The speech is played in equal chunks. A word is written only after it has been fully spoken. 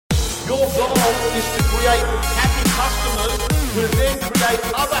Your goal is to create happy customers who then create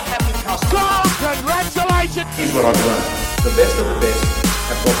other happy customers. Oh, congratulations! Here's what I've learned. The best of the best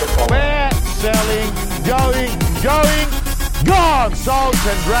have got the problem. We're selling, going, gone! Sold,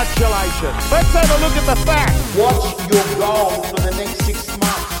 congratulations. Let's have a look at the facts. What's your goal for the next 6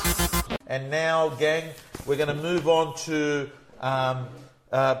 months? And now, gang, we're going to move on to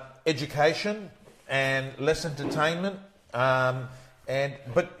education and less entertainment.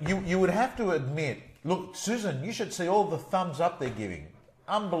 But you would have to admit, look, Susan, you should see all the thumbs up they're giving.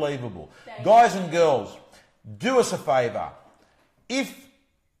 Unbelievable. Guys and girls, do us a favour. If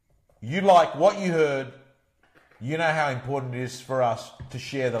you like what you heard, you know how important it is for us to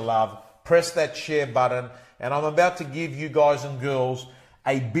share the love. Press that share button. And I'm about to give you guys and girls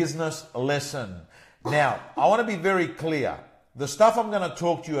a business lesson. Now, I want to be very clear. The stuff I'm going to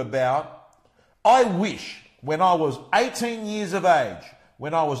talk to you about, I wish when I was 18 years of age,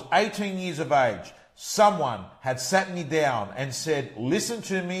 someone had sat me down and said, listen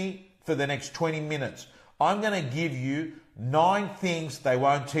to me for the next 20 minutes. I'm going to give you 9 things they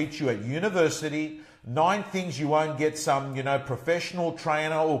won't teach you at university, 9 things you won't get some, professional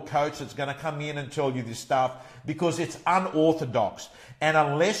trainer or coach that's going to come in and tell you this stuff, because it's unorthodox. And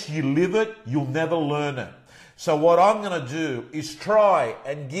unless you live it, you'll never learn it. So what I'm going to do is try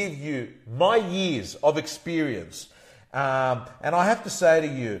and give you my years of experience. And I have to say to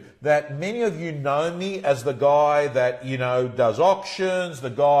you that many of you know me as the guy that, does auctions,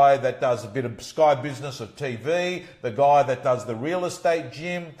 the guy that does a bit of Sky Business of TV, the guy that does the real estate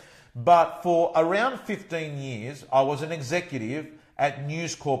gym. But for around 15 years, I was an executive at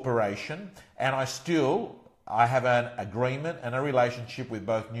News Corporation, and I have an agreement and a relationship with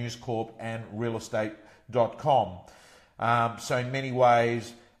both News Corp and realestate.com. So in many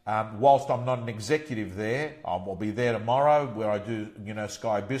ways, whilst I'm not an executive there, I'll be there tomorrow where I do,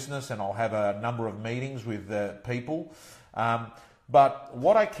 Sky Business, and I'll have a number of meetings with people. But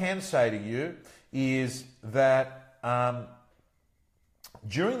what I can say to you is that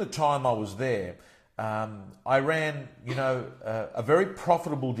during the time I was there, I ran, a very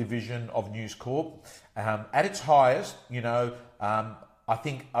profitable division of News Corp. At its highest, I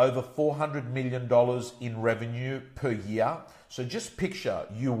think over $400 million in revenue per year. So just picture,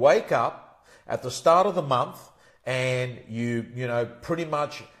 you wake up at the start of the month and you pretty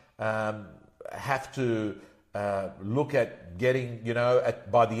much have to look at getting,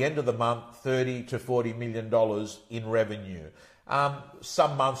 by the end of the month, $30 to $40 million in revenue.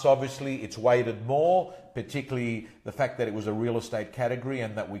 Some months, obviously, it's weighted more, particularly the fact that it was a real estate category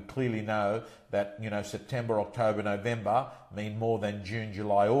and that we clearly know that, September, October, November mean more than June,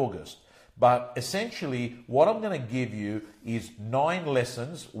 July, August. But essentially, what I'm going to give you is 9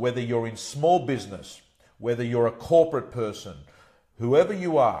 lessons, whether you're in small business, whether you're a corporate person, whoever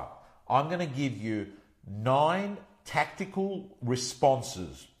you are, I'm going to give you 9 tactical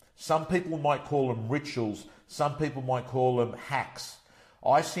responses. Some people might call them rituals. Some people might call them hacks.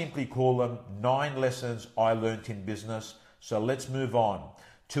 I simply call them 9 lessons I learnt in business. So let's move on.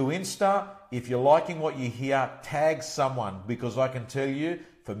 To Insta, if you're liking what you hear, tag someone, because I can tell you,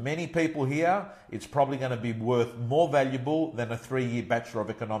 for many people here, it's probably going to be worth more valuable than a 3-year Bachelor of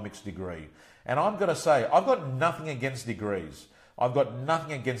Economics degree. And I'm going to say, I've got nothing against degrees.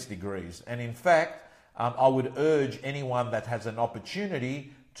 And in fact, I would urge anyone that has an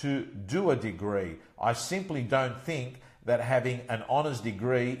opportunity to do a degree. I simply don't think that having an honours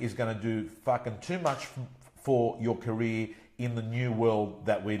degree is going to do fucking too much for your career in the new world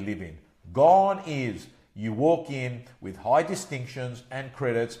that we live in. Gone is you walk in with high distinctions and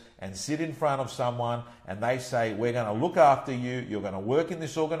credits and sit in front of someone and they say, we're going to look after you, you're going to work in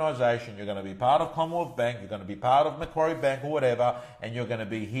this organisation, you're going to be part of Commonwealth Bank, you're going to be part of Macquarie Bank or whatever, and you're going to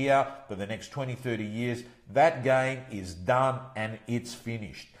be here for the next 20, 30 years. That game is done and it's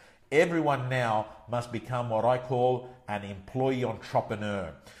finished. Everyone now must become what I call an employee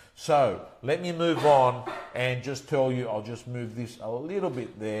entrepreneur. So let me move on and just tell you, I'll just move this a little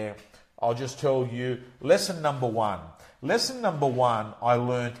bit there. I'll just tell you lesson number 1. Lesson number 1 I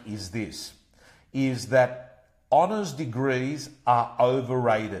learned is this, is that honours degrees are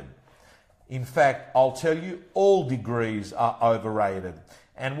overrated. In fact, I'll tell you all degrees are overrated.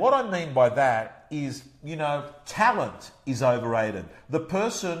 And what I mean by that is, talent is overrated. The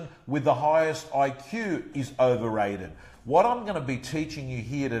person with the highest IQ is overrated. What I'm going to be teaching you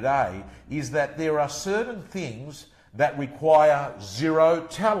here today is that there are certain things that require zero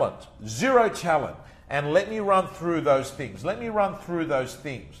talent. And let me run through those things.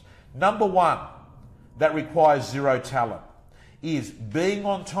 Number 1 that requires zero talent is being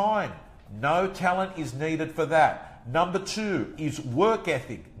on time. No talent is needed for that. Number 2 is work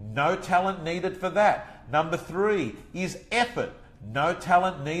ethic. No talent needed for that. Number 3 is effort. No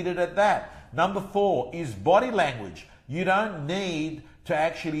talent needed at that. Number 4 is body language. You don't need to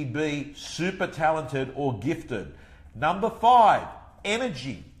actually be super talented or gifted. Number 5,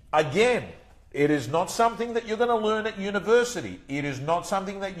 energy. Again, it is not something that you're going to learn at university. It is not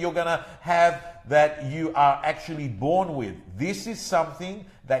something that you're going to have that you are actually born with. This is something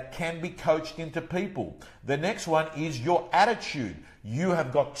that can be coached into people. The next one is your attitude. You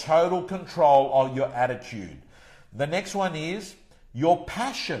have got total control of your attitude. The next one is your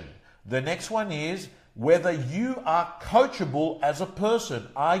passion. The next one is whether you are coachable as a person.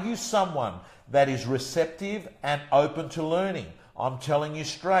 Are you someone that is receptive and open to learning? I'm telling you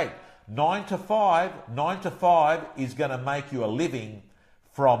straight. 9 to 5 is going to make you a living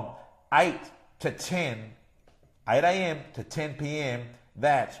from 8 a.m. to 10 p.m.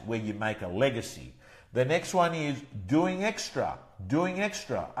 That's where you make a legacy. The next one is doing extra. Doing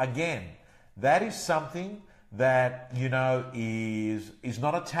extra. Again, that is something that, is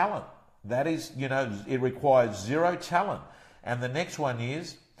not a talent. That is, it requires zero talent. And the next one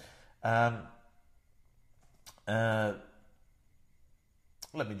is, let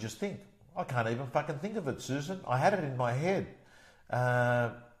me just think. I can't even fucking think of it, Susan. I had it in my head.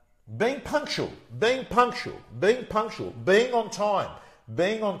 Being punctual, being on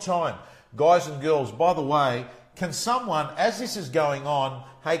time. Guys and girls, by the way, can someone, as this is going on,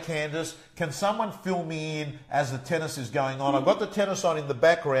 hey Candace, can someone fill me in as the tennis is going on? I've got the tennis on in the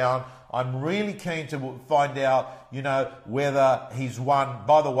background. I'm really keen to find out, whether he's won.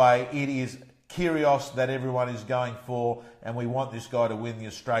 By the way, it is Kyrgios that everyone is going for, and we want this guy to win the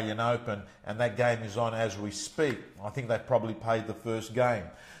Australian Open, and that game is on as we speak. I think they probably played the first game.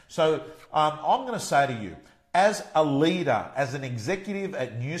 So I'm going to say to you, as a leader, as an executive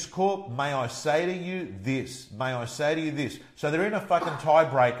at News Corp, may I say to you this. So they're in a fucking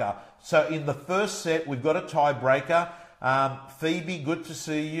tiebreaker. So in the first set, we've got a tiebreaker. Phoebe, good to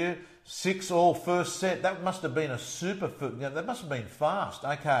see you. 6-all first set. That must have been that must have been fast.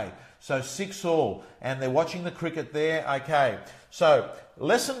 Okay. So 6-all. And they're watching the cricket there. Okay. So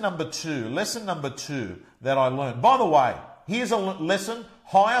lesson number two that I learned. By the way, here's a lesson.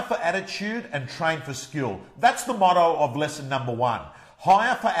 Hire for attitude and train for skill. That's the motto of lesson number 1.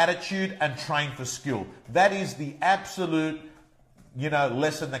 Hire for attitude and train for skill. That is the absolute,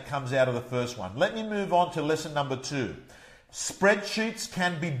 lesson that comes out of the first one. Let me move on to lesson number 2. Spreadsheets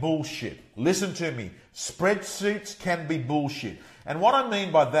can be bullshit. Listen to me. Spreadsheets can be bullshit. And what I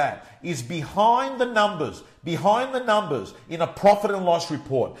mean by that is behind the numbers in a profit and loss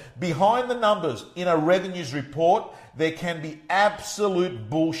report, behind the numbers in a revenues report, there can be absolute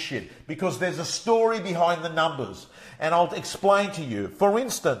bullshit because there's a story behind the numbers. And I'll explain to you. For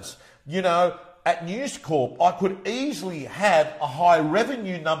instance, at News Corp, I could easily have a high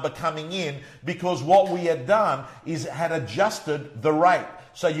revenue number coming in because what we had done is had adjusted the rate.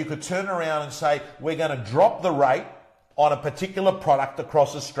 So you could turn around and say, we're going to drop the rate on a particular product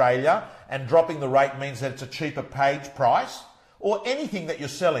across Australia, and dropping the rate means that it's a cheaper page price, or anything that you're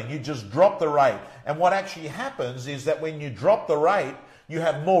selling, you just drop the rate. And what actually happens is that when you drop the rate, you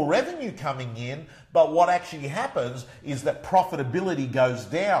have more revenue coming in, but what actually happens is that profitability goes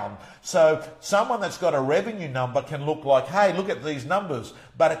down. So someone that's got a revenue number can look like, hey, look at these numbers.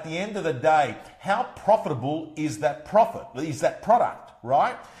 But at the end of the day, how profitable is that product,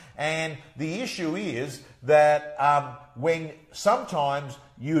 right? And the issue is that when sometimes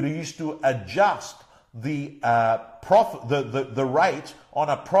you used to adjust the rate on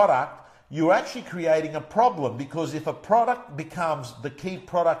a product, you're actually creating a problem, because if a product becomes the key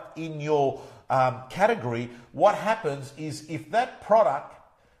product in your category, what happens is if that product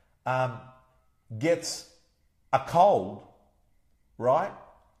gets a cold, right,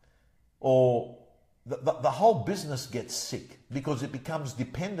 or the whole business gets sick because it becomes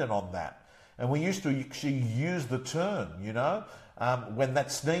dependent on that. And we used to actually use the term, when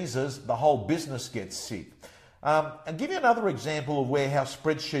that sneezes, the whole business gets sick. I'll give you another example of how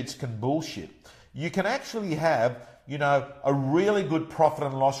spreadsheets can bullshit. You can actually have, a really good profit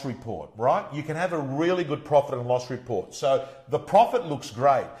and loss report, right? You can have a really good profit and loss report. So the profit looks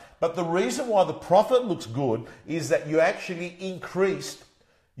great. But the reason why the profit looks good is that you actually increased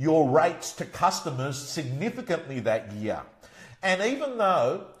your rates to customers significantly that year. And even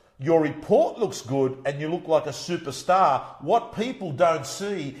though your report looks good and you look like a superstar, what people don't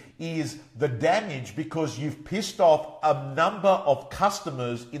see is the damage, because you've pissed off a number of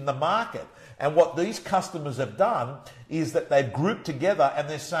customers in the market. And what these customers have done is that they've grouped together and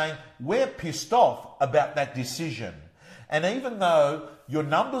they're saying, we're pissed off about that decision. And even though, your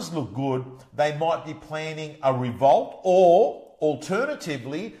numbers look good, they might be planning a revolt, or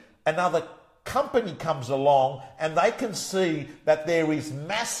alternatively, another company comes along and they can see that there is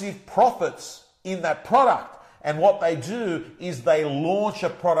massive profits in that product. And what they do is they launch a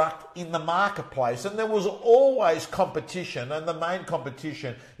product in the marketplace. And there was always competition, and the main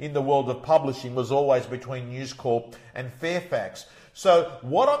competition in the world of publishing was always between News Corp and Fairfax. So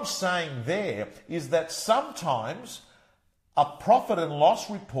what I'm saying there is that sometimes a profit and loss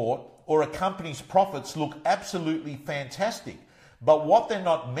report or a company's profits look absolutely fantastic. But what they're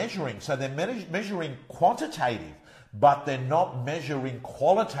not measuring, so they're measuring quantitative, but they're not measuring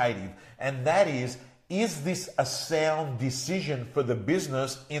qualitative. And that is this a sound decision for the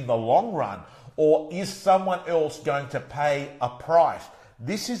business in the long run? Or is someone else going to pay a price?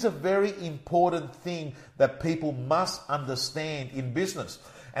 This is a very important thing that people must understand in business.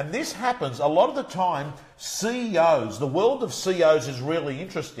 And this happens a lot of the time. CEOs, the world of CEOs is really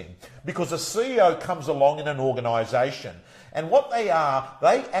interesting, because a CEO comes along in an organization, and what they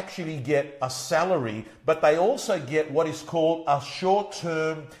actually get a salary, but they also get what is called a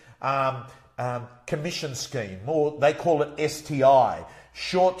short-term commission scheme, or they call it STI,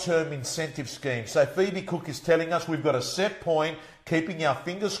 short-term incentive scheme. So Phoebe Cook is telling us we've got a set point, keeping our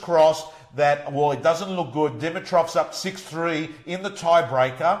fingers crossed that, well, it doesn't look good. Dimitrov's up 6-3 in the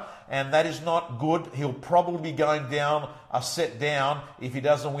tiebreaker, and that is not good. He'll probably be going down a set down if he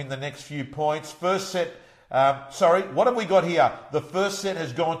doesn't win the next few points. First set, what have we got here? The first set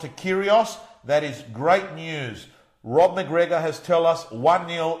has gone to Kyrgios. That is great news. Rob McGregor has told us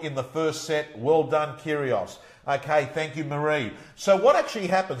 1-0 in the first set. Well done, Kyrgios. Okay, thank you, Marie. So what actually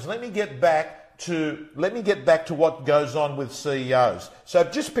happens? Let me get back to what goes on with CEOs. So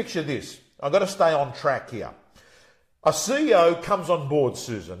just picture this. I've got to stay on track here. A CEO comes on board,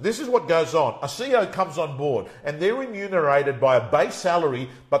 Susan. This is what goes on. A CEO comes on board and they're remunerated by a base salary,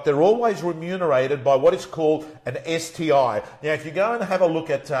 but they're always remunerated by what is called an STI. Now, if you go and have a look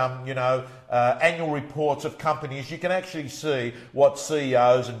at, annual reports of companies, you can actually see what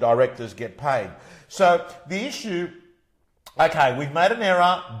CEOs and directors get paid. So the issue, okay, we've made an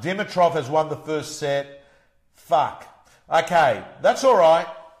error. Dimitrov has won the first set. Fuck. Okay, that's all right.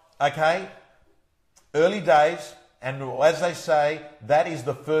 Okay, early days. And as they say, that is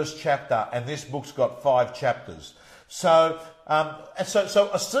the first chapter, and this book's got 5 chapters. So a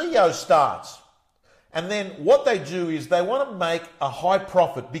CEO starts, and then what they do is they want to make a high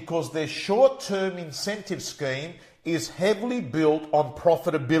profit because their short-term incentive scheme is heavily built on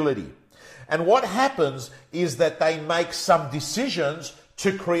profitability. And what happens is that they make some decisions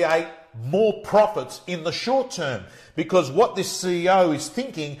to create more profits in the short term, because what this CEO is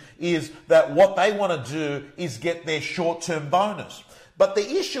thinking is that what they want to do is get their short-term bonus. But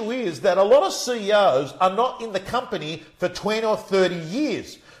the issue is that a lot of CEOs are not in the company for 20 or 30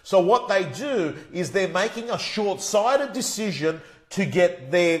 years. So what they do is they're making a short-sighted decision to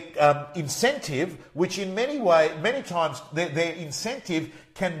get their incentive, which in many times their incentive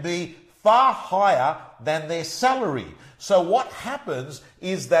can be far higher than their salary. So what happens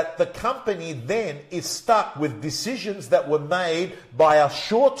is that the company then is stuck with decisions that were made by a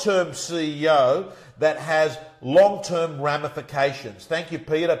short-term CEO that has long-term ramifications. Thank you,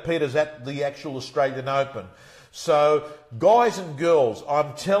 Peter. Peter's at the actual Australian Open. So guys and girls,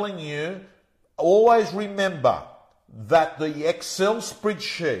 I'm telling you, always remember that the Excel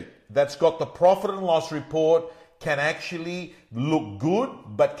spreadsheet that's got the profit and loss report can actually look good,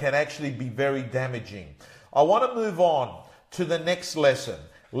 but can actually be very damaging. I want to move on to the next lesson.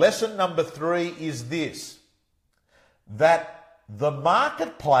 Lesson number 3 is this: that the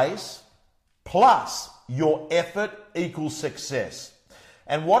marketplace plus your effort equals success.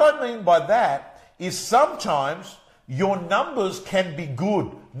 And what I mean by that is sometimes your numbers can be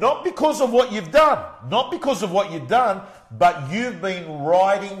good, not because of what you've done, but you've been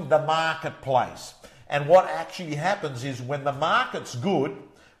riding the marketplace. And what actually happens is when the market's good,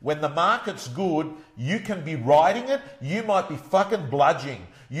 you can be riding it. You might be fucking bludgeoning.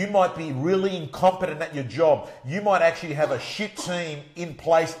 You might be really incompetent at your job. You might actually have a shit team in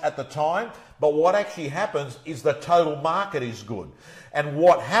place at the time. But what actually happens is the total market is good. And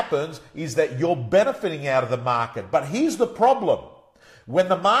what happens is that you're benefiting out of the market. But here's the problem. When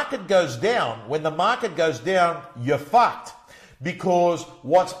the market goes down, you're fucked. Because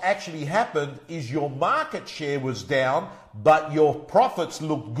what's actually happened is your market share was down, but your profits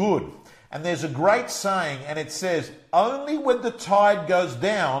look good. And there's a great saying, and it says, only when the tide goes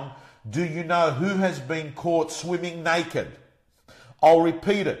down do you know who has been caught swimming naked. I'll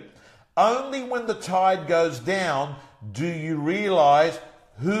repeat it. Only when the tide goes down do you realize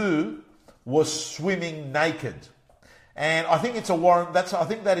who was swimming naked. And I think I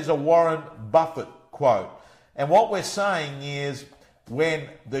think that is a Warren Buffett quote. And what we're saying is, when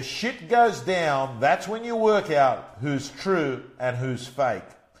the shit goes down, that's when you work out who's true and who's fake.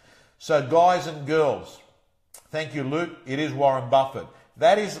 So guys and girls, thank you, Luke. It is Warren Buffett.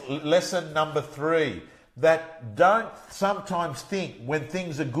 That is lesson number 3. That don't sometimes think when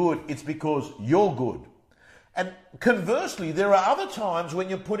things are good, it's because you're good. And conversely, there are other times when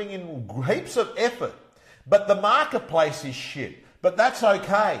you're putting in heaps of effort, but the marketplace is shit. But that's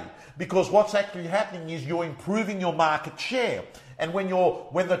okay, because what's actually happening is you're improving your market share. And when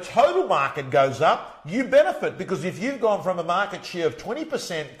the total market goes up, you benefit, because if you've gone from a market share of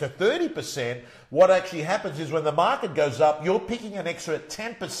 20% to 30%, what actually happens is when the market goes up, you're picking an extra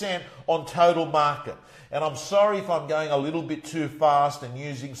 10% on total market. And I'm sorry if I'm going a little bit too fast and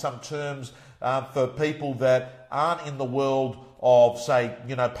using some terms for people that aren't in the world of, say,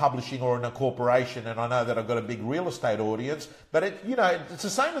 publishing or in a corporation. And I know that I've got a big real estate audience, but it's the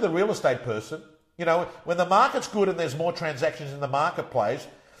same with a real estate person. When the market's good and there's more transactions in the marketplace,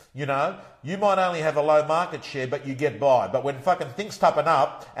 you might only have a low market share, but you get by. But when fucking things toughen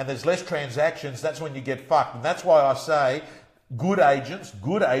up and there's less transactions, that's when you get fucked. And that's why I say good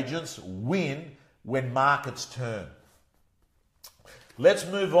agents win when markets turn. Let's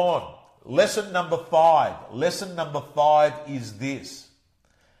move on. Lesson number 5. Lesson number 5 is this.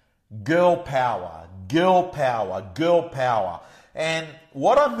 Girl power, girl power, girl power. And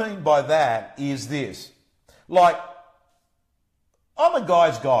what I mean by that is this. Like, I'm a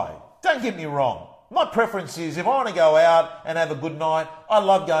guy's guy. Don't get me wrong. My preference is, if I want to go out and have a good night, I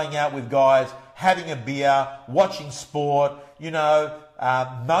love going out with guys, having a beer, watching sport.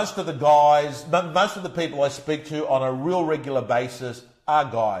 Most of the people I speak to on a real regular basis are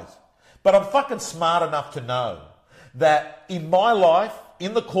guys. But I'm fucking smart enough to know that in my life,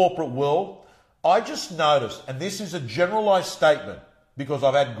 in the corporate world, I just noticed, and this is a generalized statement, because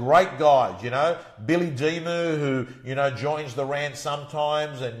I've had great guys, Billy Demu, who joins the rant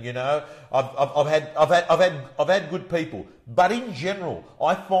sometimes, and I've had good people. But in general,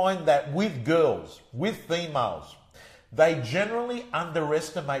 I find that with girls, with females, they generally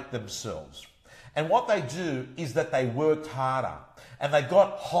underestimate themselves. And what they do is that they worked harder, and they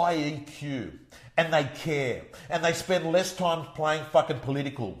got high EQ, and they care, and they spend less time playing fucking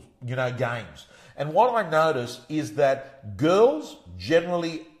political, games. And what I notice is that girls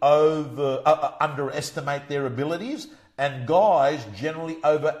generally underestimate their abilities, and guys generally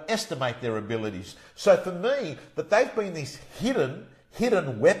overestimate their abilities. So for me, that they've been this hidden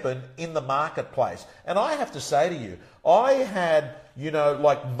weapon in the marketplace. And I have to say to you, I had,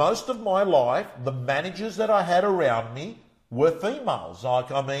 like most of my life, the managers that I had around me were females. I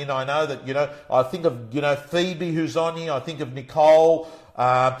know that, I think of, Phoebe, who's on here. I think of Nicole.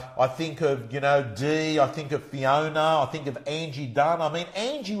 I think of, Dee. I think of Fiona. I think of Angie Dunn.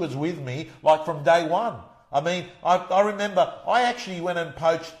 Angie was with me like from day one. I remember I actually went and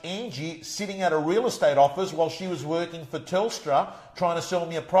poached Angie sitting at a real estate office while she was working for Telstra trying to sell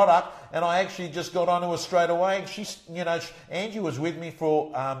me a product, and I actually just got onto her straight away. And Angie was with me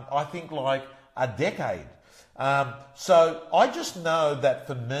for, I think, like a decade. So I just know that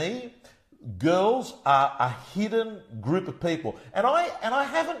for me, girls are a hidden group of people. And I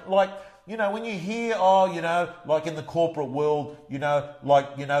haven't, like, when you hear, like in the corporate world,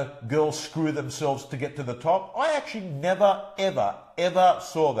 girls screw themselves to get to the top. I actually never, ever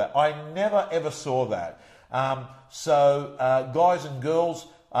saw that. I never, ever saw that. So guys and girls,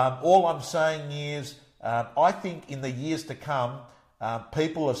 all I'm saying is, I think in the years to come,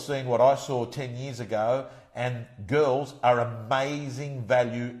 people are seeing what I saw 10 years ago, and girls are amazing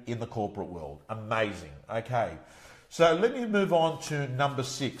value in the corporate world. Amazing. Okay. So let me move on to number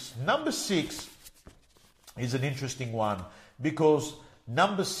 6. Number 6 is an interesting one, because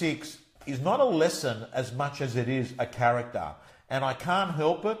number 6 is not a lesson as much as it is a character. And I can't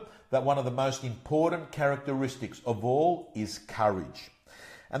help it that one of the most important characteristics of all is courage.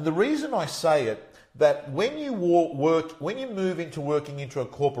 And the reason I say it, that when you move into working into a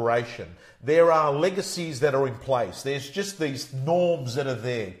corporation, there are legacies that are in place. There's just these norms that are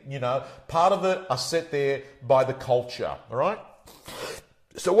there. Part of it are set there by the culture. All right.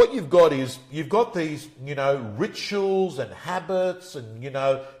 So what you've got is these, rituals and habits,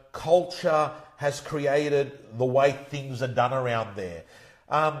 and culture has created the way things are done around there.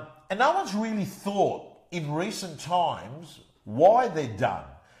 And no one's really thought in recent times why they're done.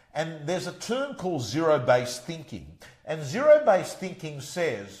 And there's a term called zero-based thinking. And zero-based thinking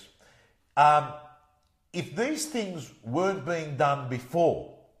says, if these things weren't being done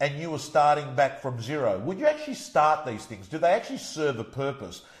before and you were starting back from zero, would you actually start these things? Do they actually serve a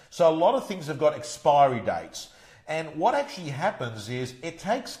purpose? So a lot of things have got expiry dates. And what actually happens is it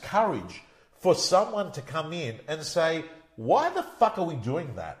takes courage for someone to come in and say, why the fuck are we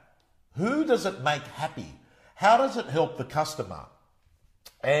doing that? Who does it make happy? How does it help the customer?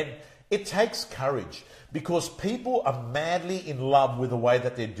 And it takes courage because people are madly in love with the way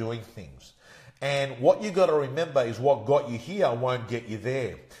that they're doing things. And what you got to remember is what got you here won't get you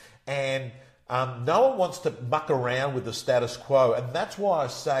there. And no one wants to muck around with the status quo. And that's why I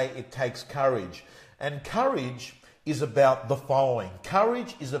say it takes courage. And courage is about the following.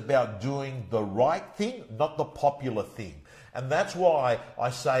 Courage is about doing the right thing, not the popular thing. And that's why I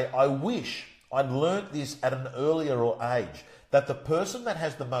say I wish I'd learnt this at an earlier age, that the person that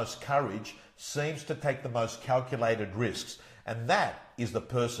has the most courage seems to take the most calculated risks. And that is the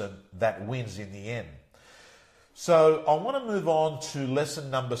person that wins in the end. So I want to move on to lesson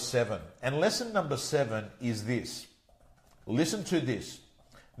number 7. And lesson number 7 is this. Listen to this.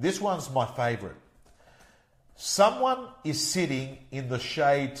 This one's my favorite. Someone is sitting in the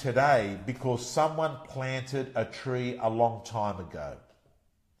shade today because someone planted a tree a long time ago.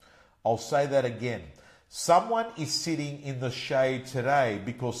 I'll say that again. Someone is sitting in the shade today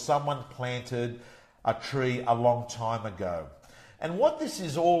because someone planted a tree a long time ago. And what this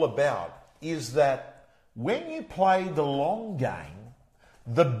is all about is that when you play the long game,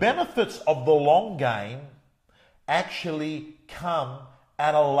 the benefits of the long game actually come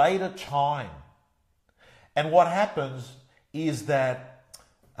at a later time. And what happens is that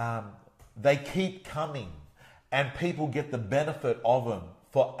they keep coming and people get the benefit of them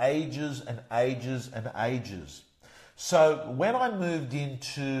for ages and ages and ages. So when I moved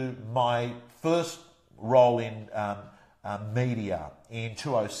into my first role in media in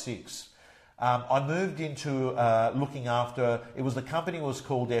 2006, I moved into looking after, the company was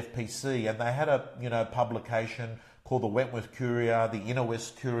called FPC, and they had a publication called the Wentworth Courier, the Inner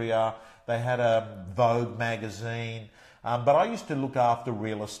West Courier. They had a Vogue magazine, but I used to look after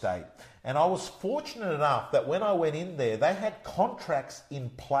real estate. And I was fortunate enough that when I went in there, they had contracts in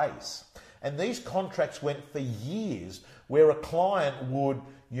place. And these contracts went for years, where a client would,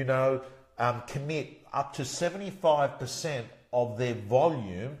 commit up to 75% of their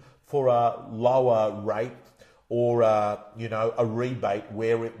volume for a lower rate or, a rebate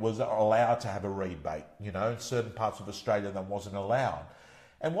where it was allowed to have a rebate. In certain parts of Australia that wasn't allowed.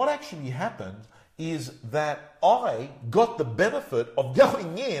 And what actually happened is that I got the benefit of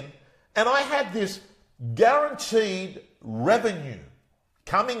going in and I had this guaranteed revenue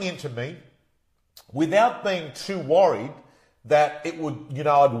coming into me without being too worried that it would,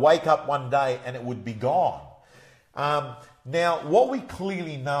 I'd wake up one day and it would be gone. Now, what we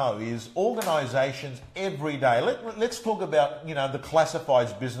clearly know is organisations every day, let's talk about, the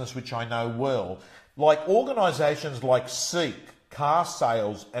classifieds business, which I know well, like organisations like Seek, Car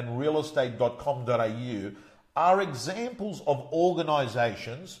Sales and realestate.com.au are examples of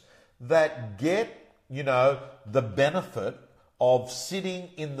organisations that get, the benefit of sitting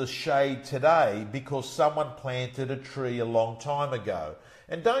in the shade today because someone planted a tree a long time ago.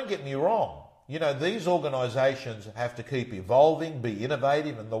 And don't get me wrong, these organisations have to keep evolving, be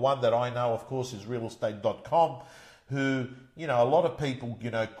innovative, and the one that I know, of course, is realestate.com, who, a lot of people,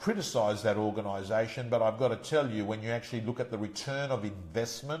 criticise that organisation, but I've got to tell you, when you actually look at the return of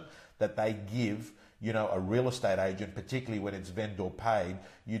investment that they give, a real estate agent, particularly when it's vendor paid,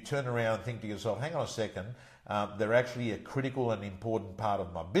 you turn around and think to yourself, hang on a second, they're actually a critical and important part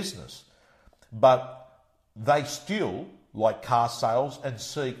of my business. But they still, like Car Sales and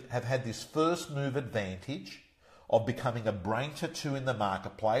Seek, have had this first move advantage of becoming a brain tattoo in the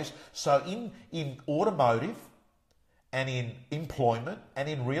marketplace. So in automotive and in employment and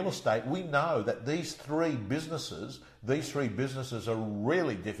in real estate, we know that these three businesses are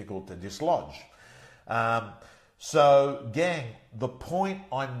really difficult to dislodge. So, gang, the point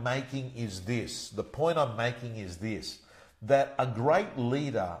I'm making is this. That a great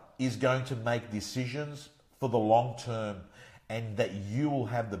leader is going to make decisions for the long term, and that you will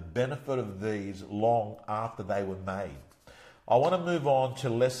have the benefit of these long after they were made. I want to move on to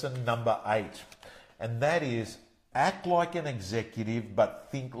lesson number 8, and that is act like an executive but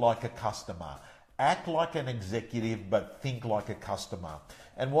think like a customer. Act like an executive but think like a customer.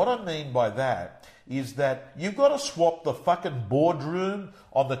 And what I mean by that is that you've got to swap the fucking boardroom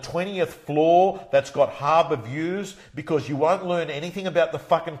on the 20th floor that's got harbour views, because you won't learn anything about the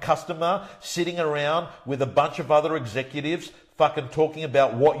fucking customer sitting around with a bunch of other executives fucking talking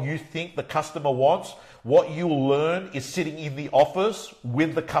about what you think the customer wants. What you'll learn is sitting in the office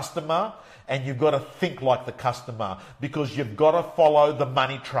with the customer, and you've got to think like the customer, because you've got to follow the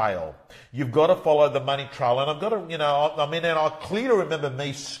money trail. You've got to follow the money trail. And I've got to, and I clearly remember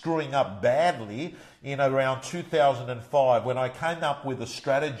me screwing up badly, in around 2005 when I came up with a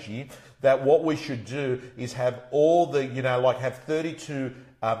strategy that what we should do is have all the, have 32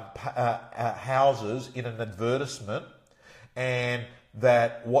 houses in an advertisement, and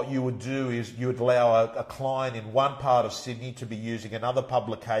that what you would do is you would allow a client in one part of Sydney to be using another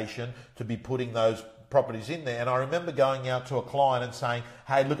publication to be putting those properties in there. And I remember going out to a client and saying,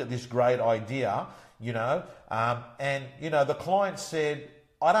 hey, look at this great idea, the client said,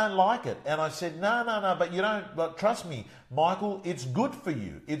 I don't like it. And I said, no, but trust me, Michael, it's good for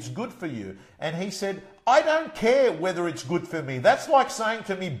you. It's good for you. And he said, I don't care whether it's good for me. That's like saying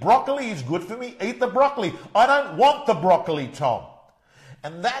to me, broccoli is good for me, eat the broccoli. I don't want the broccoli, Tom.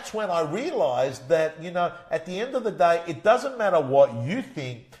 And that's when I realized that, at the end of the day, it doesn't matter what you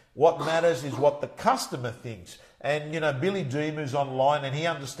think. What matters is what the customer thinks. And, Billy Deem is online and he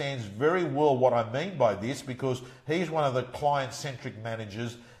understands very well what I mean by this, because he's one of the client-centric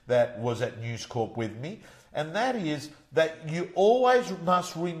managers that was at News Corp with me. And that is that you always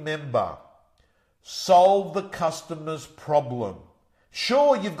must remember, solve the customer's problem.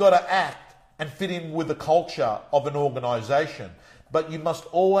 Sure, you've got to act and fit in with the culture of an organization, but you must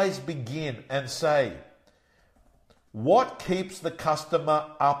always begin and say, what keeps the customer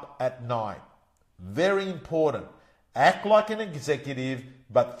up at night? Very important. Act like an executive,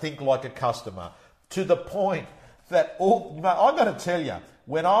 but think like a customer. To the point that I've got to tell you,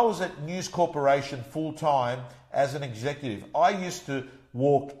 when I was at News Corporation full time as an executive, I used to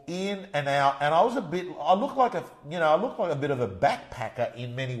walk in and out, and I looked like a bit of a backpacker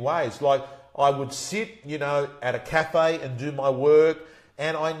in many ways. Like, I would sit, at a cafe and do my work,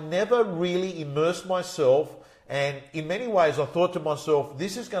 and I never really immersed myself. And in many ways, I thought to myself,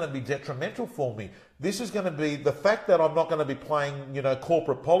 this is going to be detrimental for me. This is going to be, the fact that I'm not going to be playing,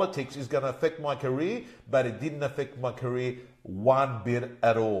 corporate politics is going to affect my career, but it didn't affect my career one bit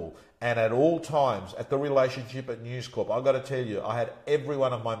at all. And at all times, at the relationship at News Corp, I've got to tell you, I had every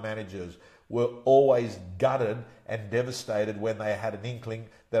one of my managers were always gutted and devastated when they had an inkling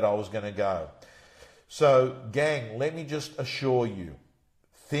that I was going to go. So, gang, let me just assure you,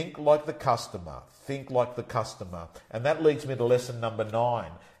 think like the customer. Think like the customer. And that leads me to lesson number 9.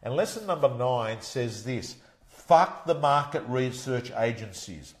 And lesson number 9 says this: fuck the market research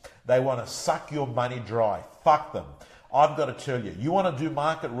agencies. They want to suck your money dry. Fuck them. I've got to tell you, you want to do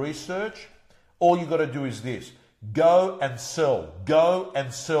market research? All you got to do is this: go and sell. Go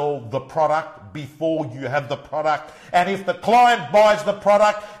and sell the product before you have the product. And if the client buys the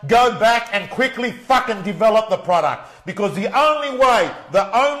product, go back and quickly fucking develop the product. Because the only way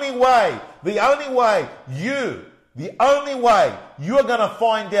you are going to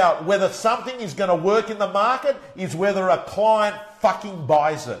find out whether something is going to work in the market is whether a client fucking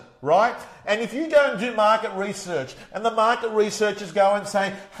buys it, right? And if you go and do market research and the market researchers go and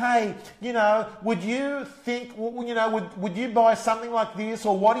say, hey, would you think, would you buy something like this?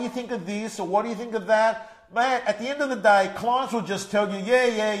 Or what do you think of this? Or what do you think of that? Man, at the end of the day, clients will just tell you,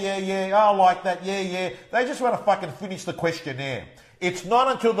 yeah, I like that, yeah. They just want to fucking finish the questionnaire. It's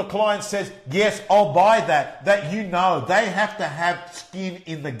not until the client says, yes, I'll buy that they have to have skin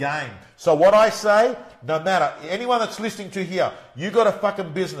in the game. So what I say, no matter, anyone that's listening to here, you got a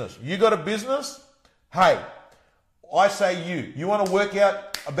fucking business. You got a business? Hey, I say you want to work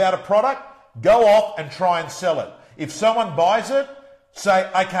out about a product? Go off and try and sell it. If someone buys it, say,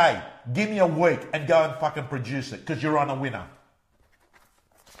 okay, give me a week and go and fucking produce it, because you're on a winner.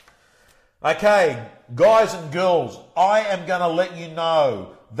 Okay, guys and girls, I am going to let you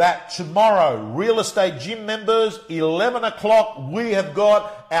know that tomorrow, Real Estate Gym members, 11 o'clock, we have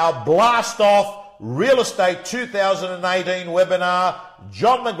got our Blast Off Real Estate 2018 webinar.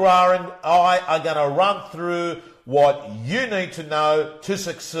 John McGrath and I are going to run through what you need to know to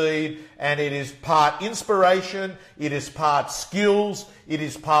succeed, and it is part inspiration, it is part skills, it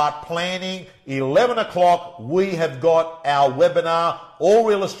is part planning. 11 o'clock, we have got our webinar. All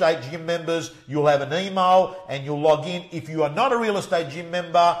Real Estate Gym members, you'll have an email and you'll log in. If you are not a Real Estate Gym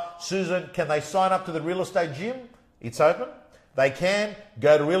member, Susan, can they sign up to the Real Estate Gym? It's open. They can.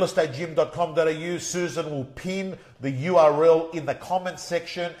 Go to realestategym.com.au. Susan will pin the URL in the comments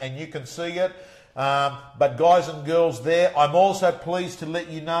section and you can see it. But guys and girls there, I'm also pleased to let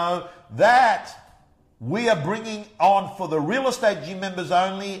you know that we are bringing on, for the Real Estate Gym members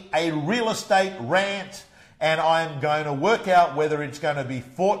only, a real estate rant. And I'm going to work out whether it's going to be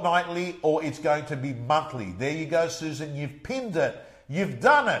fortnightly or it's going to be monthly. There you go, Susan. You've pinned it. You've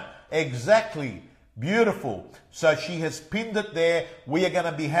done it. Exactly. Beautiful. So she has pinned it there. We are going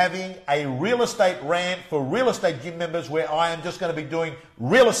to be having a real estate rant for Real Estate Gym members, where I am just going to be doing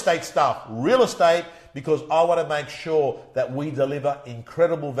real estate stuff. Real estate, because I want to make sure that we deliver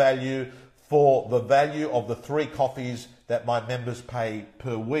incredible value for the value of the 3 coffees that my members pay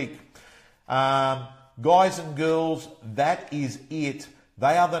per week. Guys and girls, that is it.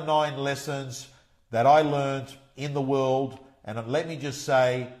 They are the 9 lessons that I learned in the world. And let me just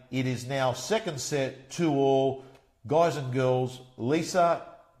say, it is now second set 2-2. Guys and girls, Lisa,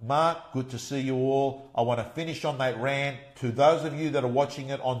 Mark, good to see you all. I want to finish on that rant. To those of you that are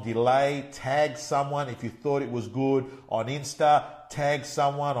watching it on delay, tag someone if you thought it was good on Insta, tag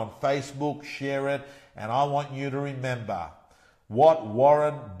someone on Facebook, share it. And I want you to remember what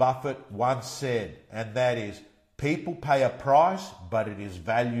Warren Buffett once said, and that is, people pay a price, but it is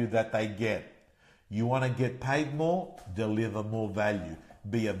value that they get. You want to get paid more? Deliver more value.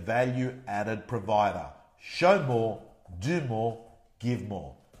 Be a value-added provider. Show more, do more, give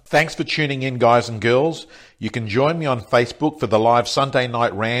more. Thanks for tuning in, guys and girls. You can join me on Facebook for the live Sunday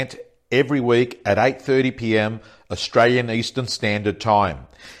night rant every week at 8:30 p.m. Australian Eastern Standard Time.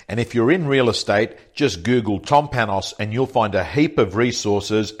 And if you're in real estate, just Google Tom Panos and you'll find a heap of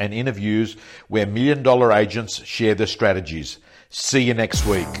resources and interviews where $1 million agents share their strategies. See you next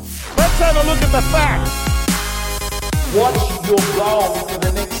week. Let's have a look at the facts. What's your goal for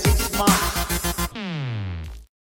the next